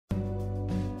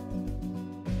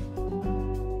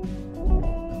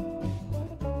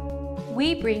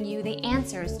we bring you the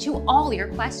answers to all your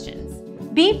questions.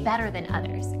 Be better than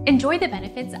others. Enjoy the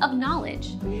benefits of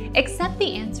knowledge. Accept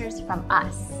the answers from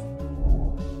us.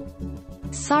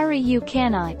 Sorry, you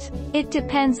cannot. It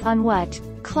depends on what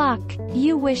clock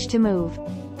you wish to move.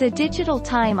 The digital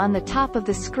time on the top of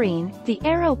the screen, the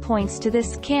arrow points to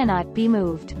this, cannot be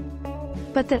moved.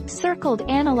 But the circled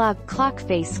analog clock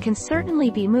face can certainly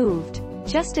be moved,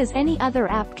 just as any other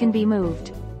app can be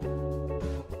moved.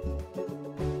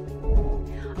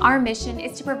 Our mission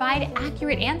is to provide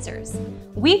accurate answers.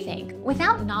 We think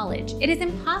without knowledge, it is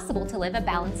impossible to live a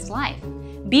balanced life.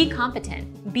 Be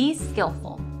competent, be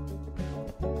skillful.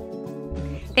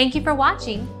 Thank you for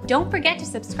watching. Don't forget to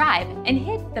subscribe and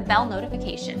hit the bell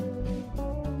notification.